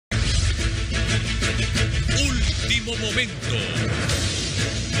Último momento.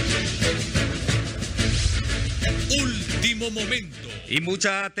 Último momento. Y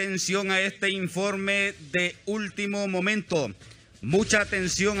mucha atención a este informe de último momento. Mucha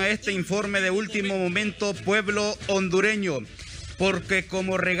atención a este informe de último momento, pueblo hondureño, porque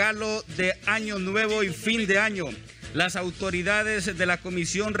como regalo de Año Nuevo y fin de año, las autoridades de la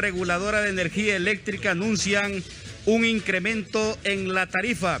Comisión Reguladora de Energía Eléctrica anuncian un incremento en la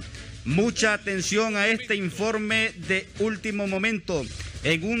tarifa. Mucha atención a este informe de último momento.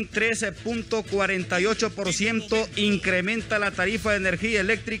 En un 13.48% incrementa la tarifa de energía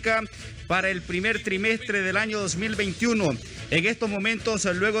eléctrica para el primer trimestre del año 2021. En estos momentos,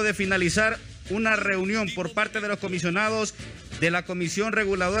 luego de finalizar una reunión por parte de los comisionados de la Comisión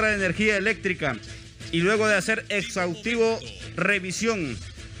Reguladora de Energía Eléctrica y luego de hacer exhaustivo revisión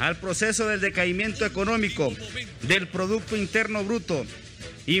al proceso del decaimiento económico del Producto Interno Bruto,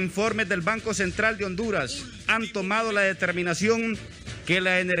 informes del Banco Central de Honduras han tomado la determinación que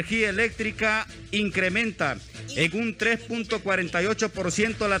la energía eléctrica incrementa en un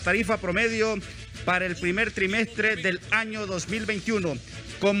 3.48% la tarifa promedio para el primer trimestre del año 2021.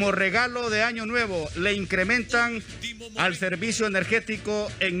 Como regalo de Año Nuevo, le incrementan al servicio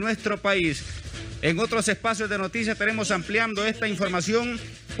energético en nuestro país. En otros espacios de noticias estaremos ampliando esta información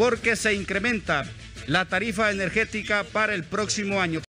porque se incrementa la tarifa energética para el próximo año.